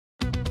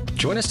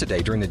Join us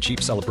today during the Jeep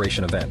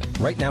Celebration event.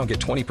 Right now, get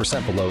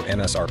 20% below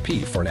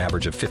MSRP for an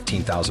average of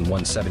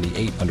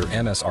 $15,178 under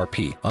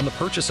MSRP on the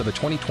purchase of a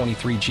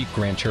 2023 Jeep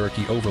Grand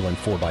Cherokee Overland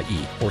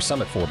 4xE or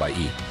Summit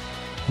 4xE.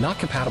 Not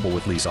compatible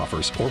with lease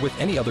offers or with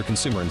any other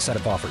consumer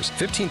incentive offers.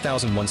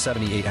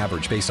 $15,178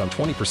 average based on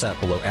 20%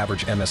 below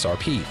average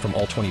MSRP from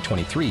all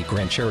 2023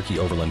 Grand Cherokee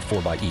Overland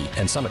 4xE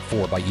and Summit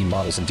 4xE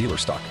models in dealer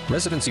stock.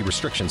 Residency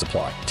restrictions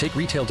apply. Take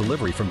retail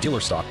delivery from dealer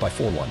stock by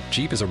 4/1.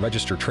 Jeep is a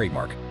registered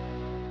trademark.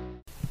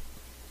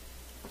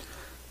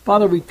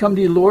 Father, we come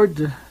to you,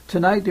 Lord,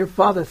 tonight, dear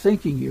Father,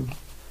 thanking you.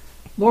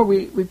 Lord,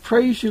 we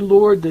praise you,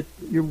 Lord, that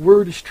your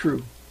word is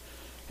true.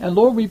 And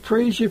Lord, we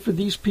praise you for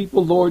these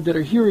people, Lord, that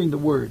are hearing the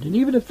word. And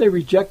even if they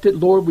reject it,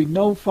 Lord, we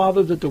know,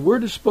 Father, that the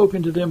word is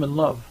spoken to them in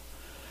love.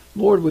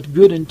 Lord, with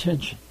good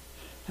intention.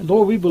 And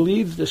Lord, we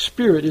believe the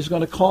Spirit is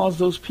going to cause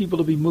those people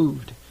to be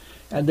moved.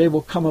 And they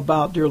will come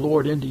about, dear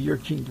Lord, into your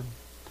kingdom.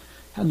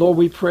 And Lord,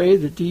 we pray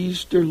that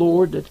these, dear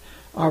Lord, that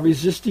are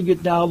resisting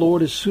it now,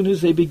 Lord, as soon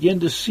as they begin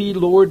to see,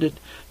 Lord, that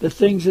the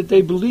things that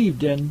they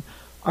believed in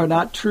are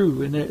not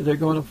true. And they're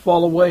going to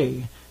fall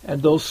away.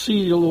 And they'll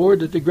see,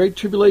 Lord, that the great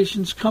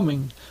tribulation's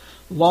coming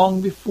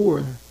long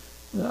before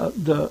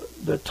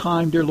the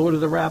time, dear Lord, of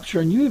the rapture.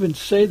 And you even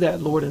say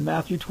that, Lord, in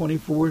Matthew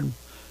 24 and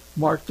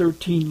Mark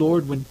 13,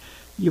 Lord, when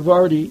you've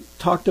already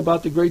talked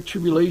about the great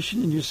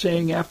tribulation and you're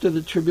saying after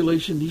the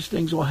tribulation these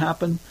things will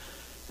happen.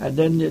 And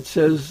then it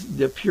says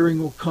the appearing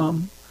will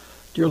come,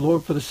 dear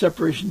Lord, for the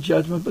separation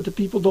judgment. But the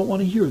people don't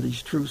want to hear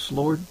these truths,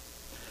 Lord.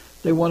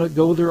 They want to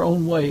go their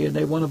own way, and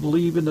they want to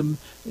believe in the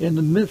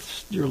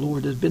myths, dear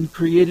Lord, that have been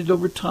created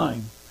over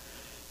time.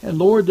 And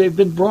Lord, they've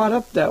been brought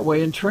up that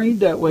way and trained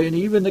that way, and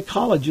even the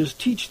colleges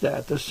teach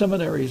that, the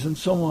seminaries and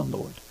so on,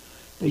 Lord.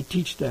 They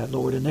teach that,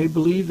 Lord, and they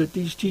believe that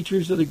these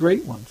teachers are the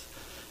great ones.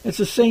 It's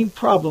the same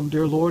problem,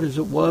 dear Lord, as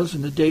it was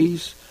in the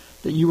days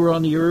that you were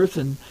on the earth,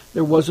 and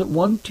there wasn't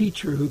one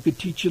teacher who could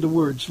teach you the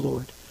words,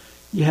 Lord.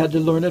 You had to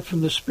learn it from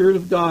the Spirit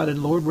of God,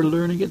 and Lord, we're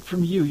learning it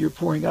from you. You're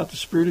pouring out the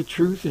Spirit of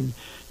truth, and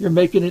you're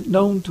making it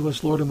known to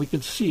us, Lord, and we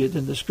can see it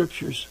in the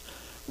Scriptures.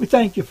 We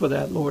thank you for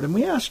that, Lord, and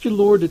we ask you,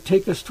 Lord, to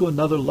take us to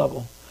another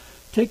level.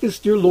 Take us,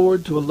 dear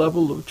Lord, to a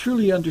level of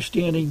truly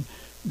understanding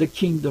the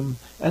kingdom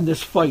and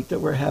this fight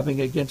that we're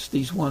having against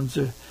these ones,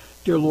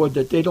 dear Lord,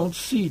 that they don't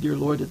see, dear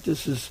Lord, that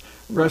this is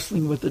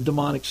wrestling with the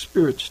demonic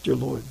spirits, dear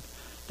Lord.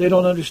 They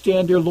don't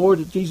understand, dear Lord,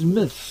 that these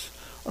myths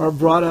are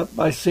brought up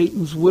by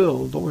Satan's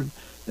will, Lord.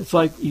 It's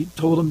like you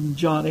told them in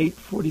John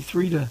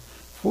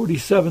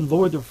 8:43-47,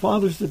 Lord, their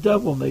father's the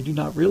devil, and they do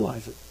not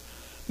realize it.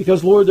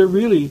 Because, Lord, they're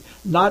really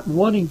not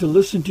wanting to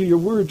listen to your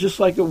word, just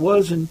like it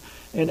was in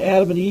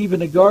Adam and Eve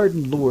in the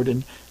garden, Lord.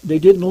 And they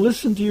didn't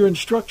listen to your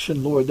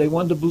instruction, Lord. They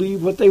wanted to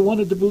believe what they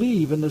wanted to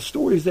believe and the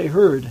stories they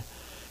heard.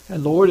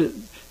 And, Lord,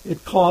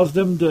 it caused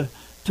them to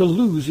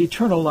lose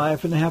eternal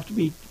life and have to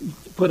be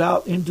put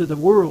out into the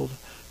world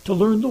to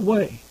learn the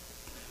way.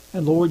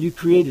 And, Lord, you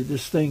created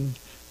this thing,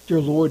 dear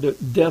Lord,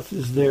 that death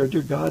is there,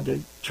 dear God,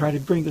 to try to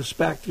bring us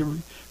back to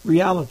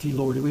reality,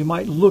 Lord, that we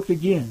might look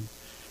again.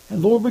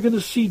 And, Lord, we're going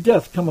to see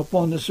death come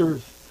upon this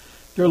earth.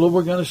 Dear Lord,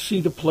 we're going to see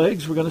the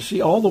plagues. We're going to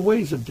see all the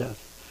ways of death.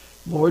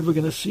 Lord, we're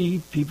going to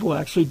see people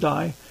actually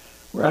die.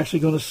 We're actually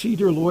going to see,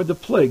 dear Lord, the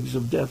plagues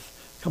of death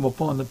come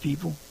upon the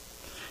people.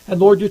 And,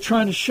 Lord, you're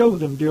trying to show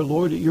them, dear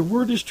Lord, that your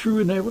word is true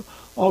in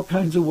all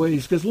kinds of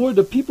ways. Because, Lord,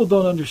 the people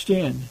don't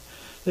understand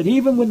that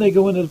even when they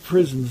go into the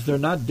prisons, they're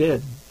not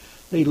dead.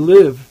 They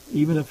live,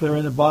 even if they're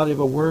in the body of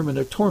a worm, and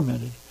they're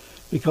tormented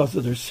because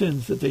of their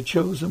sins that they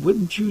chose and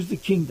wouldn't choose the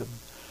kingdom.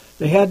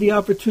 They had the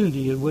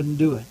opportunity and wouldn't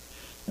do it.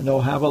 And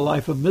they'll have a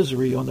life of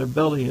misery on their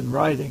belly and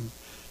writhing,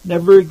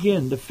 never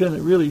again to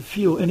really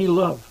feel any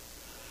love.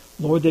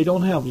 Lord, they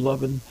don't have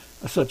love in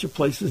such a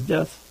place as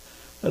death.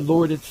 And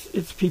Lord,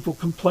 it's people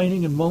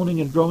complaining and moaning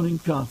and groaning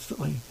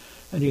constantly,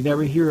 and you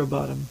never hear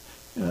about them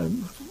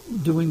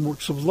doing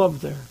works of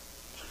love there.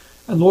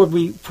 And Lord,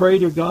 we pray,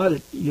 dear God,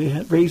 that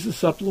you raise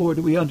us up, Lord,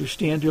 that we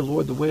understand, dear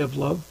Lord, the way of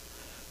love,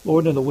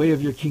 Lord, and the way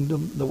of your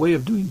kingdom, the way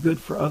of doing good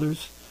for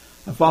others.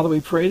 And Father, we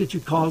pray that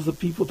you cause the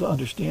people to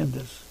understand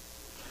this.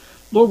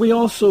 Lord, we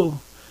also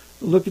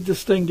look at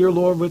this thing, dear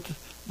Lord, with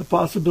the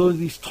possibility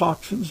of these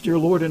toxins, dear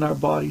Lord, in our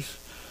bodies.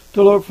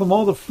 Dear Lord, from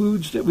all the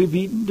foods that we've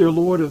eaten, dear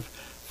Lord, of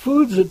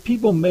foods that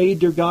people made,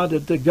 dear God,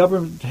 that the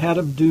government had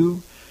them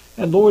do.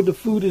 And Lord, the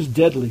food is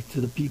deadly to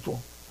the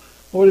people.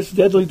 Lord, it's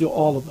deadly to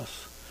all of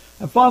us.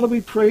 And Father, we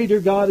pray, dear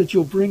God, that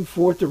you'll bring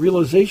forth the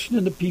realization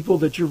in the people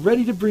that you're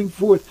ready to bring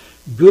forth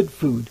good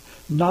food,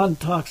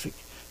 non-toxic.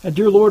 And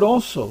dear Lord,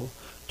 also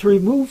to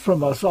remove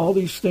from us all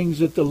these things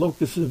that the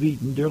locusts have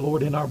eaten, dear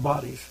Lord, in our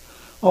bodies.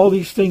 All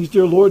these things,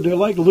 dear Lord, they're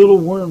like little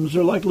worms,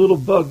 they're like little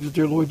bugs,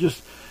 dear Lord,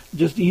 just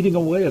eating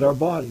away at our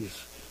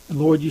bodies. And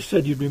Lord, you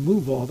said you'd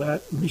remove all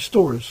that and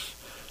restore us.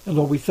 And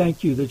Lord, we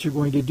thank you that you're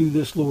going to do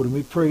this, Lord. And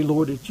we pray,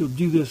 Lord, that you'll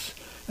do this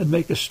and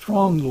make us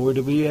strong, Lord,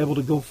 to be able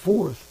to go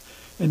forth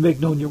and make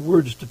known your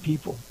words to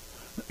people.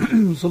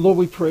 So, Lord,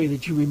 we pray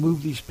that you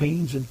remove these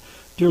pains and,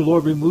 dear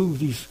Lord, remove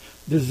these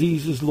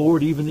diseases,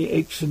 Lord, even the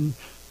aches and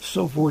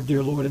so forth,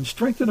 dear Lord, and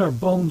strengthen our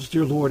bones,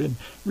 dear Lord, and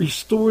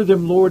restore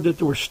them, Lord, that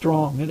they were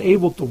strong and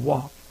able to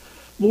walk.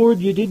 Lord,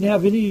 you didn't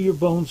have any of your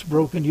bones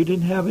broken. You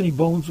didn't have any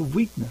bones of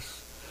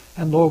weakness.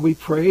 And Lord, we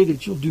pray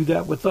that you'll do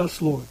that with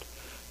us, Lord,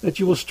 that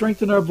you will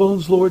strengthen our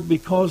bones, Lord,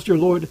 because, dear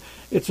Lord,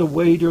 it's a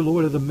way, dear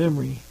Lord, of the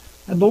memory.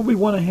 And Lord, we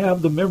want to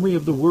have the memory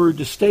of the word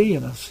to stay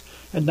in us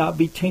and not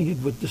be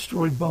tainted with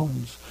destroyed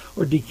bones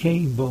or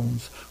decaying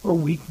bones or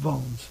weak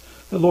bones.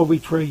 And Lord, we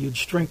pray you'd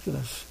strengthen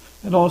us.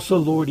 And also,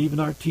 Lord, even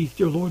our teeth,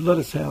 dear Lord, let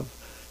us have,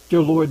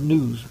 dear Lord,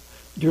 news.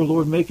 Dear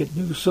Lord, make it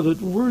news so that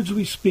the words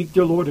we speak,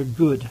 dear Lord, are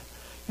good.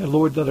 And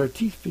Lord, let our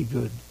teeth be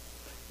good.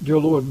 Dear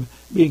Lord,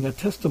 being a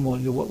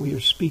testimony to what we are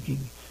speaking.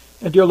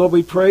 And dear Lord,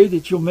 we pray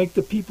that you'll make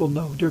the people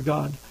know, dear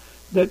God,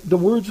 that the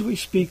words we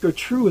speak are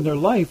true in their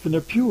life and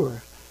they're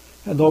pure.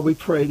 And Lord, we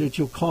pray that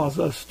you'll cause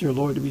us, dear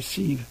Lord, to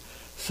receive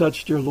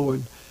such, dear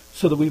Lord,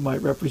 so that we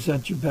might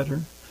represent you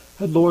better.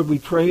 And Lord, we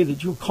pray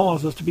that you'll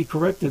cause us to be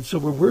corrected so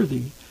we're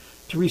worthy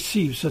to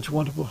receive such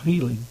wonderful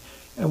healing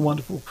and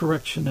wonderful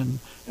correction and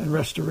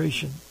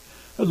restoration.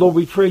 And Lord,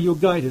 we pray you'll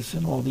guide us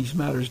in all these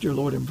matters, dear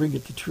Lord, and bring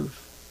it to truth.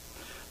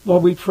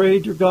 Lord, we pray,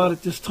 dear God,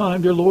 at this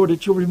time, dear Lord,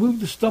 that you'll remove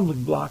the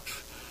stumbling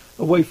blocks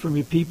away from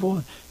your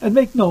people and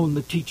make known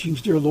the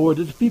teachings, dear Lord,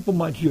 that the people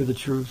might hear the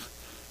truth.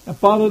 And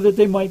Father, that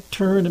they might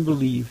turn and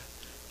believe.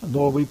 And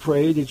Lord, we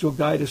pray that you'll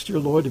guide us, dear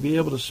Lord, to be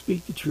able to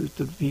speak the truth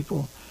to the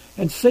people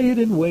and say it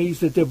in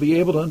ways that they'll be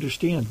able to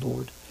understand,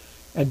 Lord.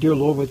 And dear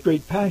Lord, with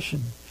great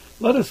passion,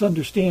 let us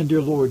understand,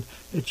 dear Lord,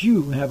 that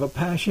you have a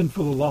passion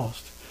for the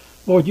lost.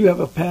 Lord, you have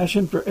a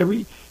passion for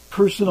every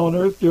person on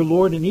earth, dear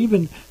Lord, and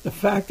even the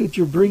fact that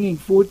you're bringing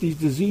forth these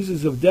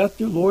diseases of death,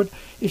 dear Lord,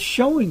 is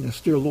showing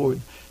us, dear Lord,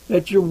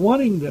 that you're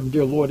wanting them,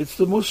 dear Lord. It's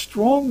the most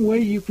strong way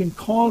you can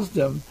cause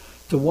them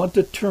to want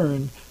to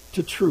turn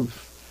to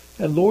truth.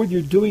 And Lord,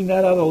 you're doing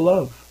that out of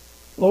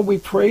love. Lord, we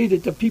pray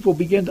that the people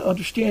begin to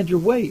understand your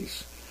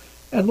ways.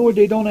 And Lord,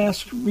 they don't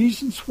ask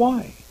reasons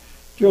why.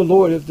 Dear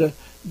Lord, if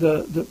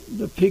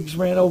the pigs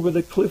ran over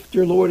the cliff,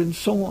 dear Lord, and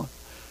so on.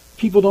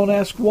 People don't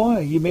ask why.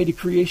 You made a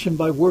creation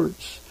by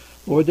words.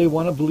 Lord, they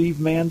want to believe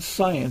man's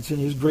science and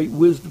his great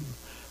wisdom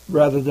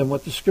rather than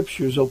what the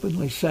scriptures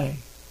openly say.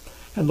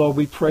 And Lord,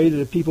 we pray that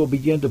the people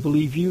begin to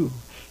believe you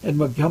and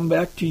will come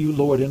back to you,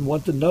 Lord, and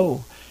want to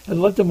know.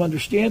 And let them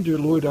understand, dear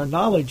Lord, our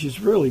knowledge is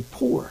really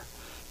poor.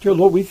 Dear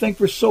Lord, we think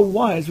we're so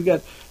wise. We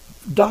got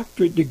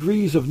doctorate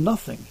degrees of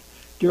nothing.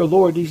 Dear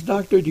Lord, these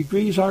doctorate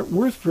degrees aren't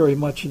worth very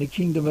much in the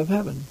kingdom of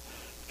heaven.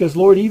 Because,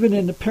 Lord, even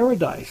in the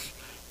paradise,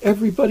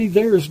 everybody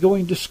there is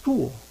going to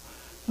school.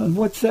 And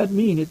what's that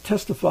mean? It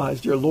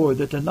testifies, dear Lord,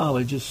 that the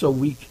knowledge is so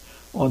weak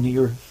on the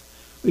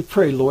earth. We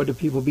pray, Lord, that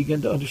people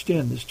begin to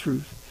understand this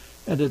truth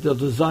and that they'll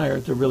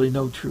desire to really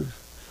know truth.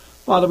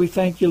 Father, we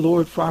thank you,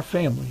 Lord, for our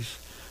families.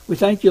 We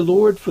thank you,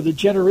 Lord, for the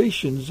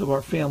generations of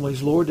our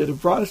families, Lord, that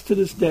have brought us to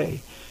this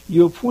day.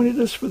 You appointed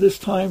us for this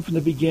time from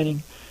the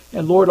beginning.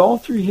 And, Lord, all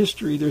through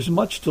history, there's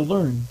much to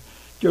learn.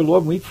 Dear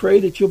Lord, we pray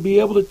that you'll be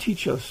able to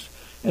teach us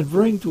and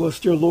bring to us,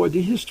 dear Lord,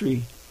 the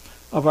history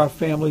of our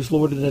families,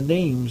 Lord, and the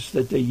names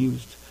that they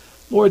used.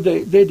 Lord,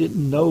 they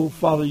didn't know,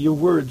 Father, your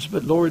words,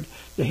 but, Lord,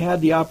 they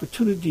had the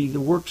opportunity, the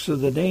works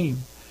of the name.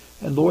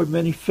 And, Lord,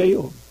 many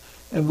failed.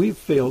 And we've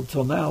failed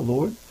till now,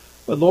 Lord.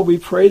 But, Lord, we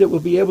pray that we'll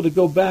be able to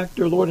go back,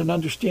 dear Lord, and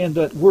understand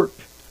that work.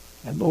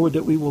 And, Lord,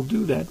 that we will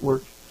do that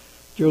work,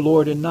 dear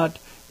Lord, and not,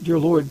 dear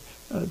Lord,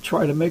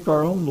 try to make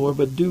our own, Lord,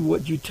 but do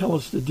what you tell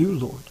us to do,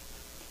 Lord.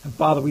 And,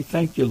 Father, we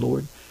thank you,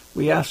 Lord.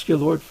 We ask you,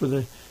 Lord, for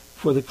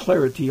the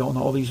clarity on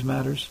all these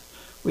matters.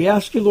 We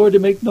ask you, Lord, to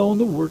make known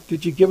the work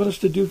that you've given us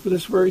to do for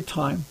this very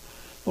time.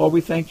 Lord,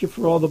 we thank you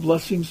for all the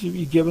blessings that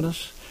you've given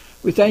us.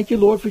 We thank you,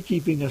 Lord, for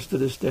keeping us to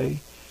this day.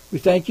 We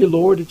thank you,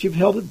 Lord, that you've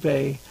held at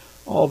bay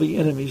all the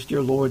enemies,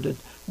 dear Lord, that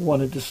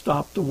wanted to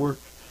stop the work.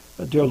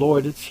 But, dear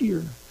Lord, it's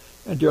here.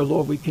 And, dear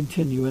Lord, we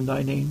continue in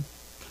thy name.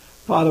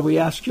 Father, we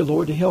ask you,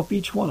 Lord, to help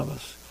each one of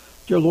us,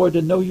 dear Lord,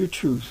 to know your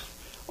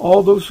truth.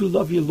 All those who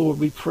love you, Lord,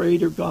 we pray,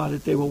 dear God,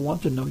 that they will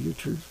want to know your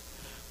truth.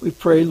 We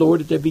pray,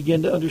 Lord, that they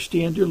begin to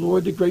understand, dear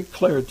Lord, the great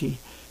clarity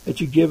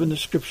that you give in the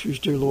scriptures,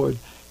 dear Lord,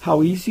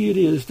 how easy it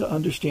is to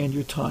understand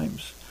your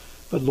times.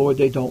 But, Lord,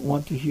 they don't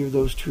want to hear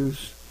those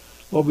truths.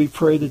 Lord, we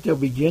pray that they'll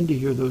begin to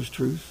hear those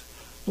truths.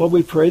 Lord,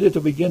 we pray that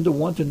they'll begin to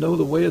want to know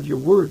the way of your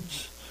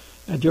words.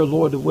 And, dear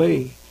Lord, the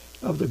way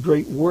of the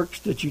great works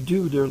that you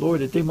do, dear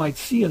Lord, that they might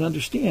see and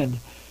understand.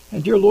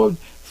 And, dear Lord,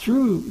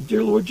 through,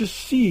 dear Lord, just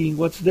seeing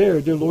what's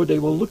there, dear Lord, they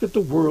will look at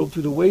the world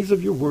through the ways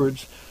of your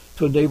words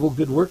to enable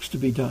good works to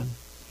be done.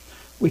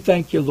 We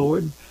thank you,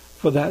 Lord,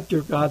 for that,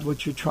 dear God,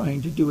 what you're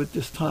trying to do at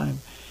this time.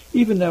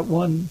 Even that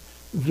one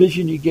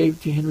vision you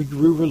gave to Henry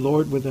Groover,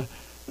 Lord, where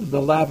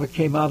the lava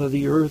came out of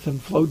the earth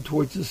and flowed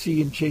towards the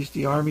sea and chased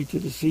the army to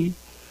the sea.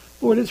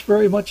 Lord, it's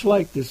very much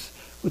like this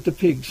with the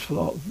pigs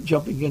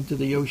jumping into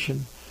the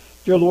ocean.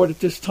 Dear Lord, at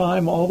this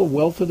time, all the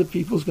wealth of the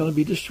people is going to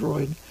be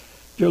destroyed.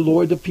 Dear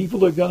Lord, the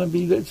people are going to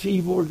be, that's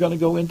evil, are going to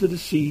go into the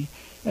sea.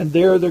 And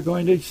there they're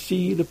going to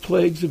see the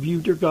plagues of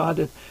you, dear God,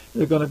 that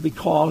they're going to be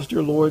caused,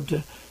 dear Lord,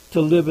 to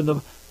live in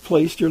the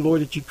place, dear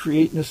Lord, that you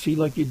create in the sea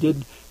like you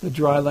did the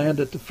dry land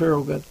that the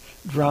Pharaoh got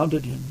drowned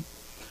in.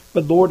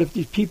 But Lord, if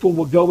these people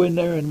will go in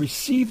there and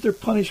receive their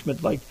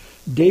punishment like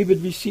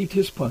David received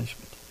his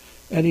punishment,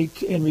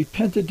 and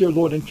repented, dear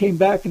Lord, and came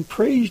back and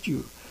praised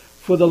you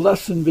for the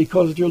lesson,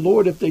 because, dear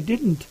Lord, if they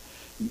didn't,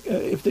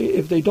 if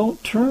they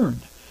don't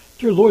turn,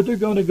 dear Lord, they're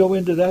going to go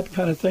into that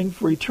kind of thing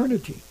for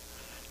eternity.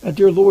 And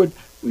dear Lord,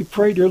 we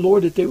pray, dear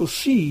Lord, that they will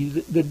see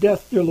the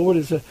death, dear Lord,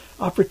 as an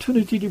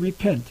opportunity to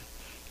repent.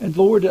 And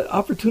Lord, an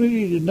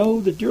opportunity to know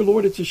that, dear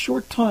Lord, it's a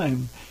short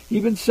time.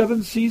 Even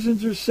 7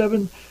 seasons or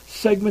 7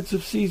 segments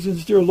of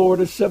seasons, dear Lord,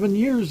 is 7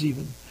 years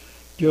even.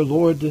 Dear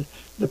Lord,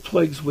 the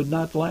plagues would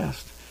not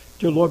last.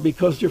 Dear Lord,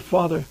 because, dear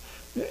Father,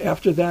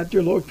 after that,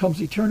 dear Lord,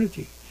 comes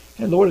eternity.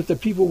 And Lord, if the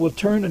people will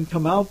turn and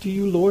come out to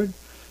you, Lord,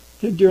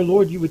 then, dear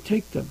Lord, you would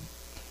take them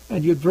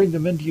and you'd bring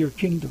them into your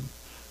kingdom.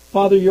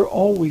 Father, you're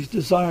always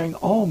desiring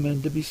all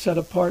men to be set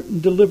apart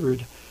and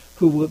delivered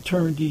who will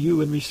turn to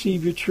you and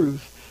receive your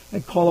truth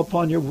and call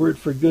upon your word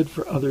for good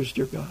for others,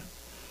 dear God.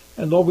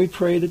 And Lord, we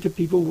pray that the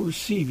people will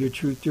receive your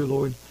truth, dear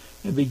Lord,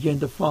 and begin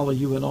to follow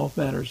you in all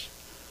matters.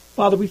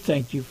 Father, we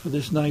thank you for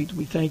this night.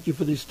 We thank you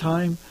for this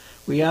time.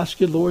 We ask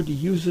you, Lord, to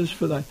use us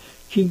for thy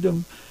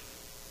kingdom.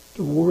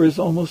 The war is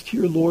almost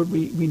here, Lord.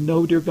 We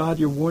know, dear God,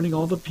 you're warning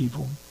all the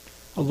people.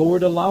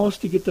 Lord, allow us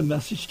to get the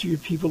message to your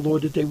people,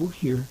 Lord, that they will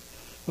hear.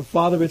 But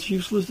Father, it's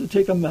useless to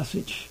take a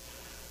message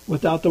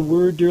without the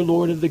word, dear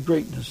Lord, of the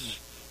greatness,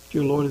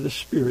 dear Lord, of the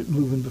Spirit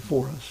moving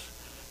before us.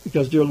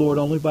 Because, dear Lord,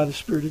 only by the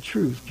Spirit of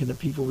truth can the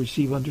people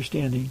receive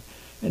understanding,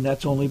 and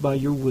that's only by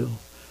your will.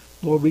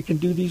 Lord, we can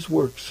do these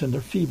works, and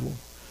they're feeble.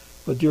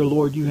 But, dear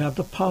Lord, you have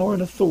the power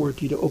and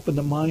authority to open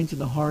the minds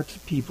and the hearts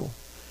of people.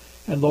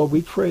 And, Lord,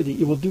 we pray that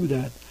you will do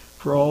that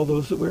for all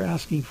those that we're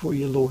asking for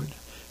you, Lord,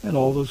 and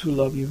all those who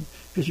love you.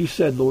 Because you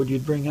said, Lord,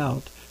 you'd bring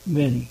out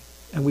many.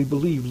 And we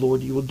believe,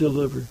 Lord, you will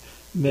deliver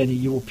many.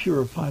 You will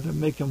purify them,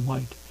 make them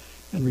white,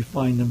 and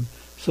refine them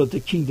so that the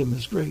kingdom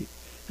is great.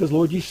 Because,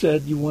 Lord, you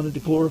said you wanted to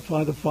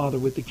glorify the Father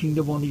with the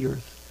kingdom on the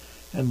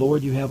earth. And,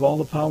 Lord, you have all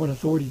the power and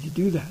authority to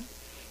do that.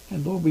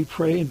 And, Lord, we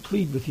pray and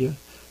plead with you,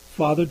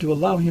 Father, to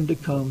allow him to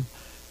come.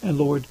 And,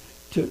 Lord,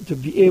 to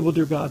be able,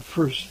 dear God,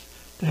 first,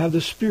 to have the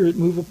Spirit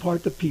move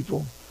apart the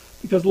people.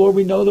 Because, Lord,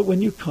 we know that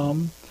when you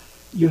come,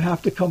 you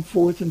have to come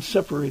forth and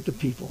separate the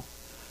people.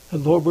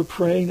 And, Lord, we're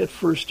praying that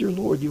first, dear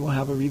Lord, you will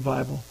have a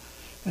revival.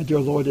 And, dear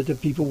Lord, that the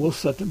people will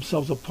set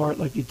themselves apart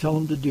like you tell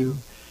them to do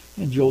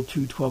in Joel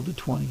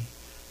 2:12-20,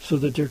 so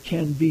that there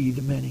can be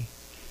the many.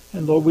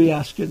 And, Lord, we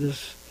ask you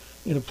this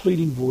in a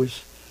pleading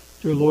voice,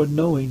 dear Lord,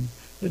 knowing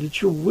that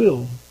it's your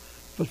will.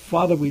 But,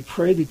 Father, we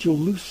pray that you'll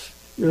loose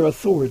your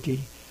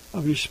authority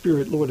of your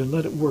Spirit, Lord, and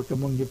let it work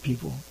among your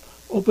people.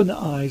 Open the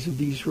eyes of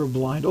these who are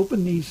blind.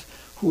 Open these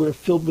who are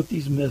filled with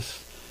these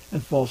myths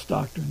and false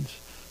doctrines.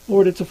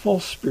 Lord, it's a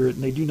false spirit,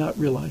 and they do not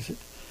realize it.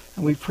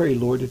 And we pray,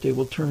 Lord, that they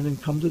will turn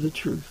and come to the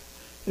truth,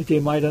 that they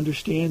might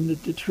understand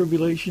that the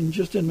tribulation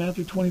just in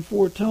Matthew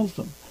 24 tells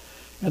them.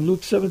 And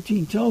Luke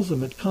 17 tells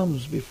them it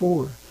comes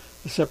before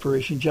the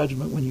separation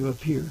judgment when you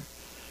appear.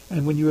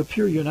 And when you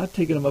appear, you're not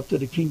taking them up to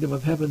the kingdom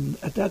of heaven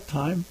at that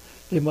time.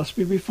 They must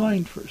be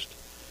refined first.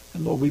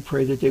 And Lord, we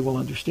pray that they will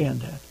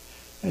understand that.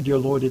 And dear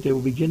Lord, that they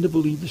will begin to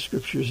believe the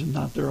Scriptures and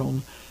not their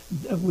own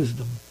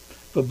wisdom,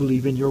 but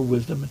believe in your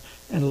wisdom.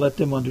 And let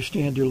them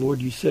understand, dear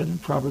Lord, you said in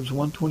Proverbs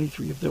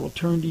 1:23, if they will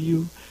turn to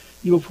you,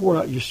 you will pour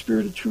out your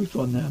Spirit of truth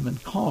on them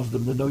and cause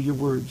them to know your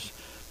words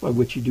by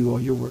which you do all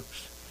your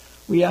works.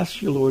 We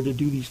ask you, Lord, to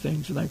do these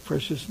things in thy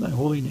precious and thy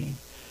holy name,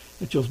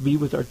 that you'll be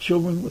with our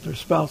children, with our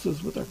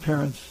spouses, with our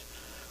parents,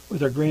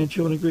 with our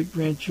grandchildren and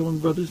great-grandchildren,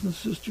 brothers and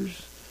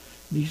sisters,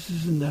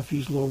 nieces and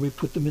nephews. Lord, we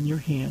put them in your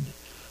hand,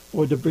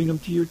 Lord, to bring them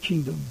to your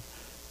kingdom.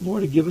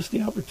 Lord, to give us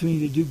the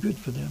opportunity to do good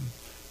for them,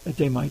 that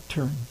they might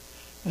turn.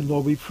 And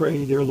Lord, we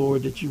pray, dear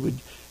Lord, that you would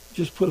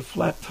just put a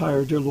flat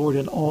tire, dear Lord,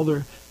 in all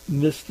their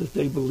myths that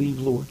they believe,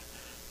 Lord.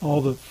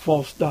 All the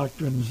false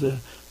doctrines,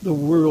 the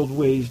world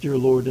ways, dear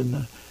Lord, and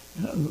the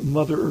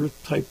Mother Earth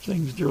type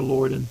things, dear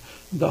Lord, and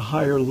the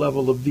higher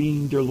level of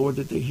being, dear Lord,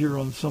 that they hear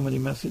on so many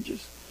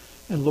messages.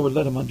 And Lord,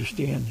 let them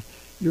understand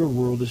your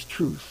world is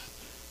truth,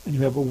 and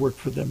you have a work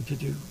for them to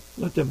do.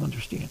 Let them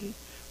understand it.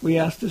 We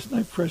ask this in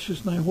thy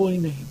precious and thy holy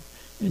name.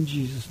 In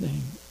Jesus'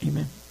 name,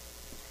 amen.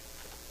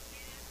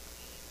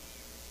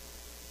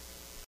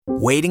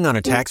 Waiting on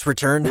a tax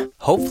return?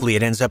 Hopefully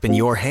it ends up in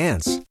your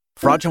hands.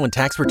 Fraudulent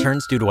tax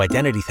returns due to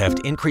identity theft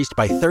increased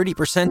by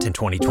 30% in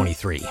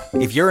 2023.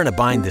 If you're in a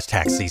bind this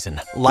tax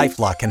season,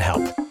 LifeLock can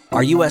help.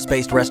 Our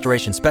U.S.-based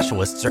restoration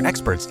specialists are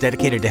experts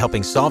dedicated to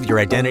helping solve your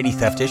identity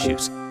theft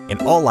issues.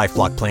 And all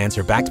LifeLock plans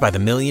are backed by the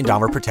 $1 Million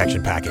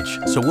Protection Package.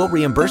 So we'll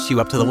reimburse you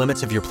up to the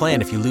limits of your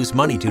plan if you lose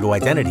money due to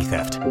identity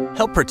theft.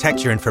 Help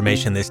protect your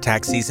information this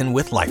tax season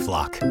with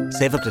LifeLock.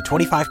 Save up to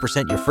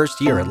 25% your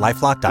first year at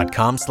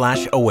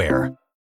LifeLock.com/aware.